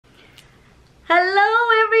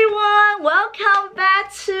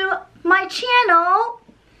my channel.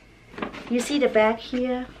 You see the back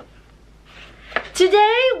here?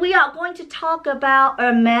 Today we are going to talk about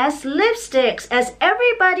Hermes lipsticks. As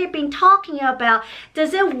everybody been talking about,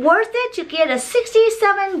 does it worth it to get a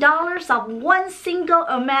 $67 of one single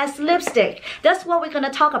Hermes lipstick? That's what we're going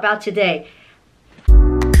to talk about today.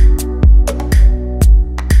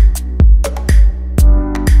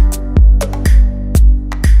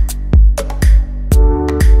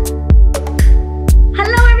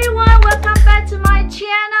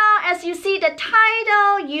 As you see the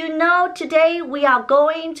title, you know today we are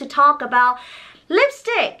going to talk about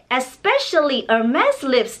lipstick, especially Hermes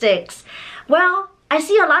lipsticks. Well, I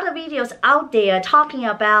see a lot of videos out there talking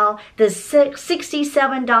about the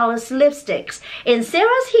 $67 lipsticks. And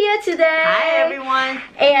Sarah's here today. Hi everyone.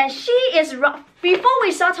 And she is, before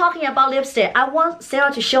we start talking about lipstick, I want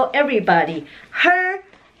Sarah to show everybody her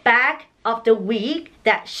bag of the week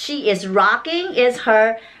that she is rocking is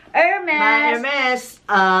her Hermes. My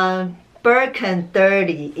Hermes Birkin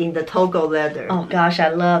 30 in the Togo leather. Oh gosh, I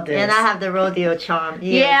love this. And I have the rodeo charm.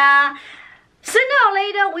 Yes. Yeah. Sooner or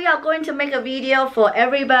later, we are going to make a video for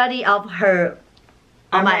everybody of her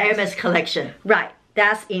my Hermes collection. Right.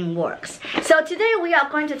 That's in works. So today we are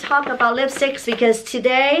going to talk about lipsticks because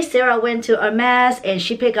today Sarah went to Hermes and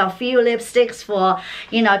she picked a few lipsticks for,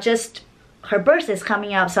 you know, just her birthday is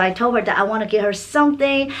coming up, so I told her that I want to get her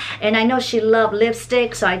something, and I know she loved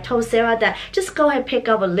lipstick, so I told Sarah that just go ahead and pick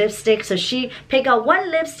up a lipstick. So she picked up one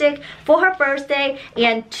lipstick for her birthday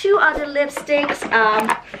and two other lipsticks. I'm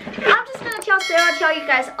just gonna tell you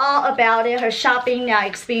guys all about it, her shopping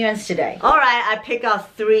experience today. Alright, I picked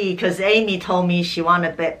out three because Amy told me she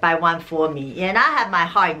wanted to buy one for me, and I have my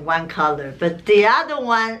heart in one color, but the other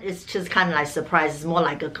one is just kind of like surprise. It's more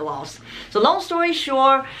like a gloss. So long story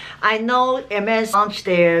short, I know Hermes launched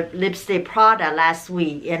their lipstick product last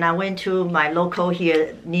week, and I went to my local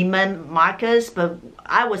here, Neiman Marcus, but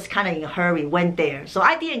I was kind of in a hurry, went there. So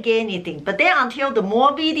I didn't get anything. But then until the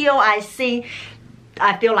more video I see,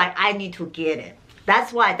 I feel like I need to get it.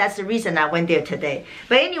 That's the reason I went there today.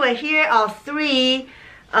 But anyway, here are three.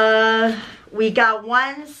 We got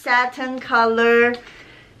one satin color.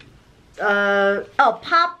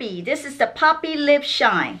 Poppy. This is the Poppy Lip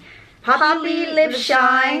Shine. Poppy Lip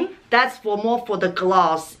Shine. That's more for the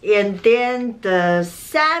gloss. And then the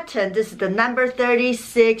satin, this is the number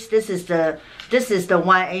 36. This is the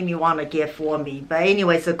one Amy wanna get for me. But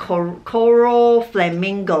anyway, it's a Corail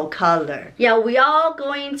Flamingo color. Yeah, we are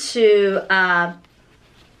going to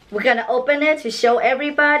we're gonna open it to show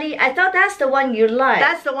everybody. I thought that's the one you like.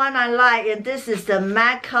 That's the one I like, and this is the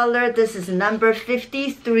matte color. This is number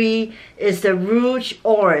 53. It's the Rouge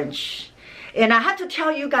Orange. And I have to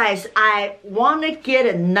tell you guys, I want to get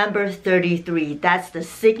a number 33. That's the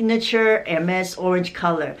signature Hermes orange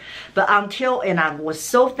color. But and I was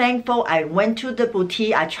so thankful, I went to the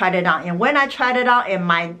boutique, I tried it out. And when I tried it out, and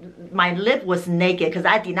my lip was naked because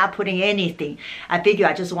I did not put in anything. I figured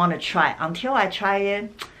I just want to try. Until I try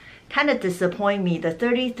it, kind of disappoint me. The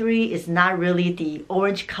 33 is not really the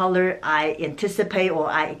orange color I anticipate or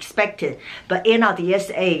I expected. But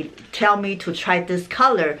NRDSA tell me to try this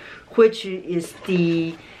color, which is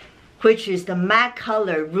the matte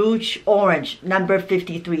color Rouge Orange number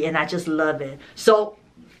 53, and I just love it. So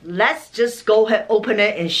let's just go ahead, open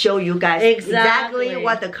it, and show you guys exactly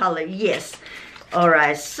what the color. Yes. All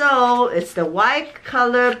right. So it's the white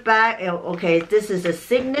color back. Okay, this is a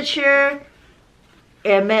signature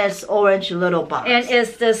Hermes orange little box. And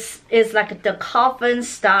it's like the coffin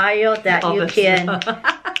style that you can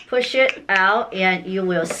push it out and you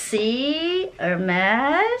will see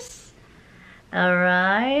Hermes.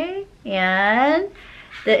 Alright, and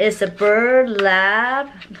there is a burlap.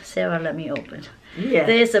 Sarah, let me open. Yeah,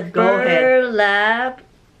 there is a burlap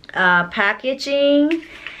packaging,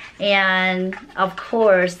 and of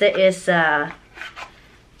course there is a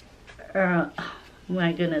oh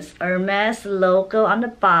my goodness, Hermes logo on the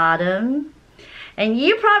bottom, and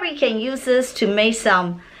you probably can use this to make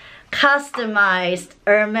some customized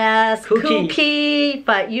Hermes cookie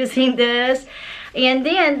by using this. And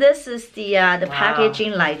then this is the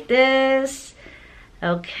packaging like this.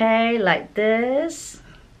 Okay, like this.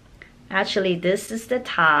 Actually, this is the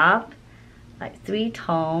top, like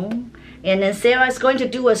 3-tone. And then Sarah is going to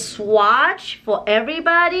do a swatch for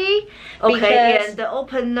everybody. Okay, and the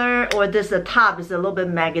opener or the top is a little bit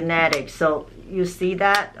magnetic. So you see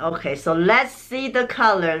that? Okay, so let's see the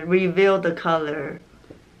color. Reveal the color.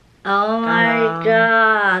 Oh my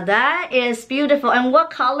god, that is beautiful. And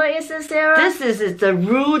what color is this, Sarah? This is the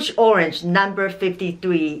Rouge Orange number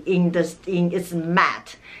 53 in its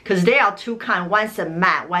matte. because there are two kinds. One's a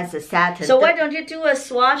matte, one's a satin. So why don't you do a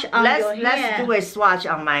swatch on your hand? Let's do a swatch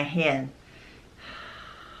on my hand.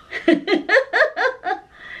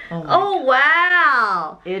 Oh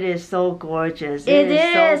wow! It is so gorgeous. It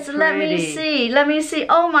is. So Let me see. Let me see.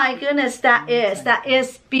 Oh my goodness, that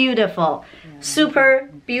is beautiful. Super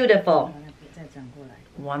beautiful.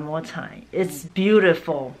 One more time. It's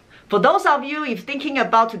beautiful. For those of you, if thinking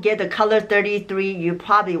about to get the color 33, you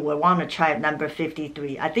probably will want to try number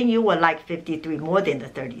 53. I think you will like 53 more than the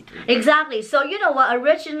 33. Exactly. So you know what?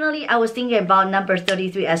 Originally, I was thinking about number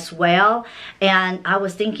 33 as well. And I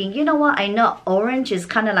was thinking, you know what? I know orange is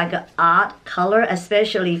kind of like an odd color,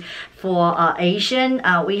 especially for Asian.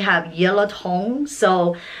 We have yellow tone.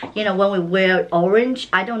 So, you know, when we wear orange,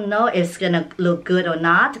 I don't know if it's going to look good or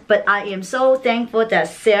not. But I am so thankful that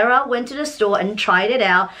Sarah went to the store and tried it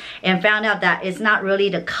out and found out that it's not really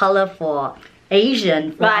the color for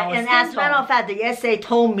Asian. Right, and as a matter of fact, the SA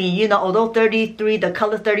told me, you know, although 33, the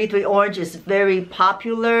color 33 orange is very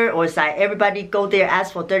popular, or it's like everybody go there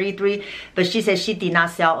ask for 33, but she said she did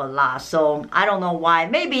not sell a lot. So I don't know why.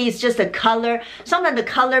 Maybe it's just the color. Sometimes the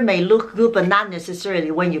color may look good, but not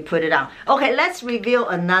necessarily when you put it on. Okay, let's reveal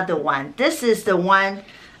another one. This is the one,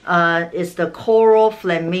 it's the Corail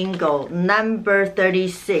Flamingo, number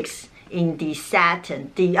 36. In the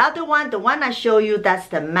satin. The other one, the one I show you, that's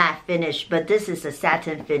the matte finish, but this is a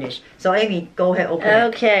satin finish. So Amy, go ahead, open it.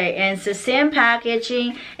 Okay, and it's the same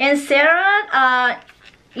packaging. And Sarah,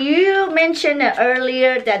 you mentioned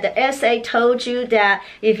earlier that the SA told you that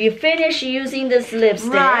if you finish using this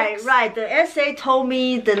lipstick. Right. The SA told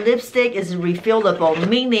me the lipstick is refillable,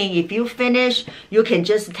 meaning if you finish, you can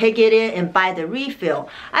just take it in and buy the refill.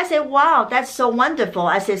 I said, wow, that's so wonderful.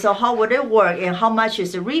 I said, so how would it work and how much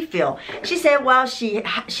is the refill? She said, well, she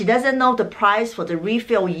doesn't know the price for the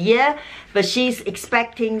refill yet, but she's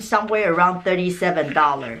expecting somewhere around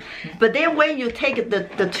 $37. But then when you take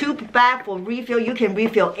the tube back for refill, you can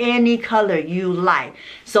refill any color you like.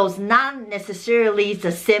 So it's not necessarily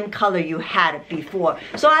the same color you had before.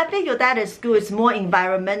 So I figure that is good. It's more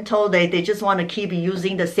environmental. They just want to keep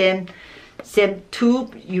using the same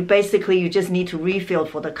tube. You just need to refill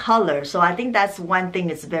for the color. So I think that's one thing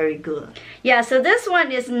that's very good. Yeah, so this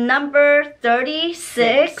one is number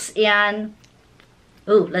 36 and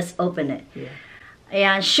ooh, let's open it. Yeah.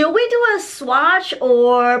 And should we do a swatch,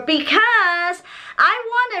 or because I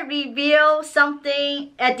want to reveal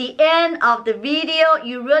something at the end of the video,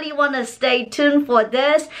 you really want to stay tuned for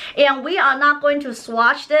this. And we are not going to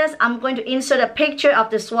swatch this. I'm going to insert a picture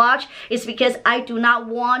of the swatch. It's because I do not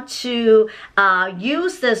want to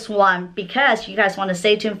use this one, because you guys want to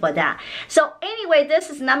stay tuned for that. So anyway, this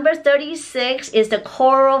is number 36. It's the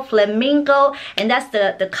Corail Flamingo, and that's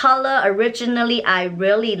the color originally I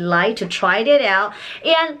really like to try it out.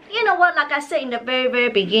 And you know what, like I said in the very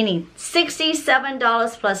beginning,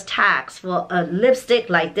 $67 plus tax for a lipstick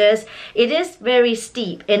like this. It is very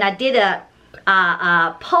steep, and I did a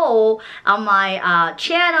poll on my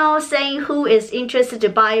channel saying who is interested to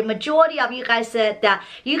buy. Majority of you guys said that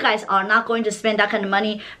you guys are not going to spend that kind of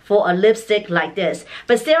money for a lipstick like this.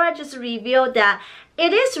 But Sarah just revealed that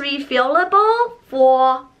it is refillable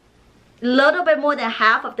for little bit more than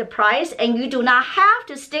half of the price, and you do not have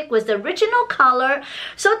to stick with the original color.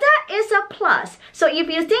 So that is a plus. So if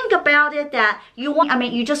you think about it, that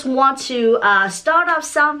you just want to start off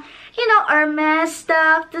some, you know, Hermes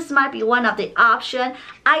stuff, this might be one of the options.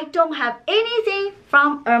 I don't have anything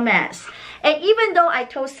from Hermes. And even though I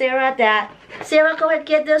told Sarah that, Sarah, go ahead,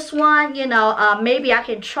 get this one, you know, maybe I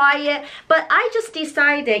can try it. But I just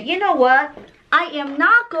decided, you know what? I am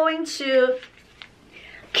not going to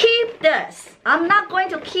keep this. I'm not going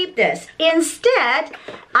to keep this. Instead,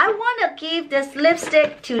 I want to give this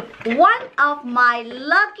lipstick to one of my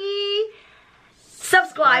lucky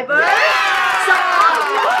subscribers. So all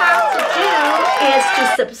you have to do is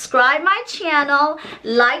to subscribe my channel,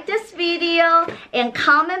 like this video, and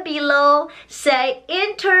comment below, say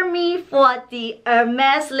enter me for the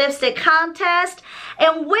Hermes lipstick contest.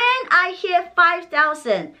 And when I hit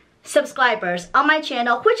 5,000 subscribers on my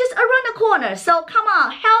channel, which is around the corner, so come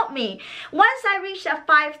on, help me. Once I reach that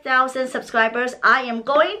 5,000 subscribers, I am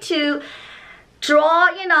going to draw,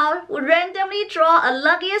 you know, randomly draw a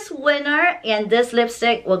luckiest winner, and this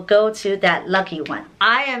lipstick will go to that lucky one.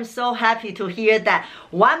 I am so happy to hear that.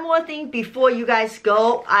 One more thing before you guys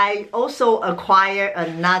go, I also acquired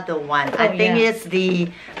another one. I think it's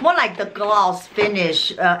the more like the gloss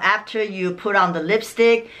finish. After you put on the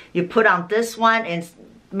lipstick, you put on this one and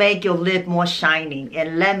make your lip more shining.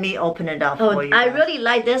 And let me open it up for you. I really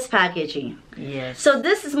like this packaging. Yes. So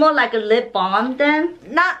this is more like a lip balm then?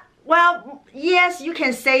 Well, yes, you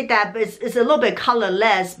can say that, but it's a little bit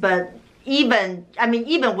colorless, but even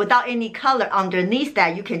without any color underneath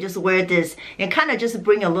that, you can just wear this and kind of just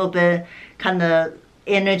bring a little bit kind of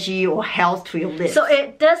energy or health to your lips. So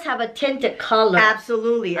it does have a tinted color.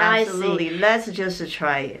 Absolutely, absolutely. I see. Let's just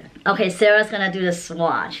try it. Okay, Sarah's gonna do the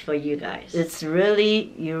swatch for you guys. It's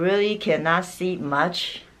really, you really cannot see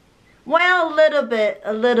much. Well,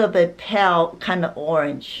 a little bit pale, kind of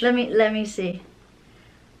orange. Let me see.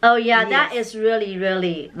 Oh yeah, Yes. that is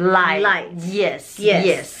really Light. Yes, Yes.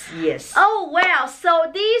 yes, yes. Oh wow, so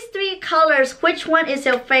these three colors, which one is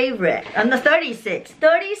your favorite? And the 36.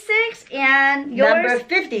 36 and yours? Number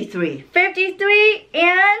 53. 53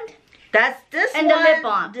 and That's this And one. the lip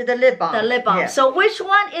balm. The lip balm. the lip balm. Yeah. So which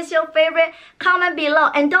one is your favorite? Comment below.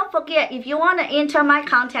 And don't forget, if you want to enter my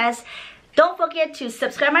contest, don't forget to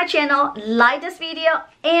subscribe my channel, like this video,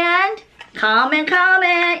 and comment,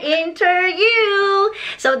 enter you.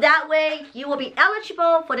 So that way you will be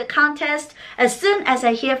eligible for the contest as soon as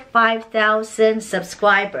I hit 5,000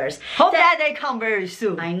 subscribers. Hope that they come very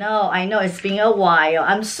soon. I know, it's been a while.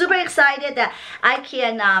 I'm super excited that I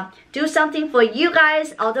can do something for you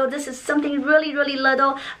guys, although this is something really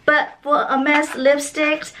little, but for Hermes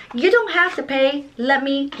lipsticks, you don't have to pay. Let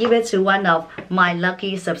me give it to one of my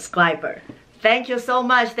lucky subscribers. Thank you so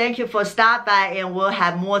much. Thank you for stopping by, and we'll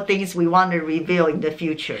have more things we want to reveal in the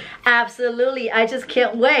future. Absolutely, I just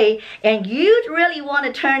can't wait. And you really want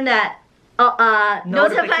to turn that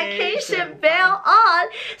notification bell on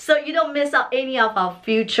so you don't miss out any of our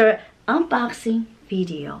future unboxing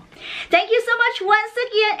video. Thank you so much once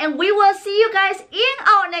again, and we will see you guys in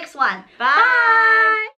our next one. Bye. Bye.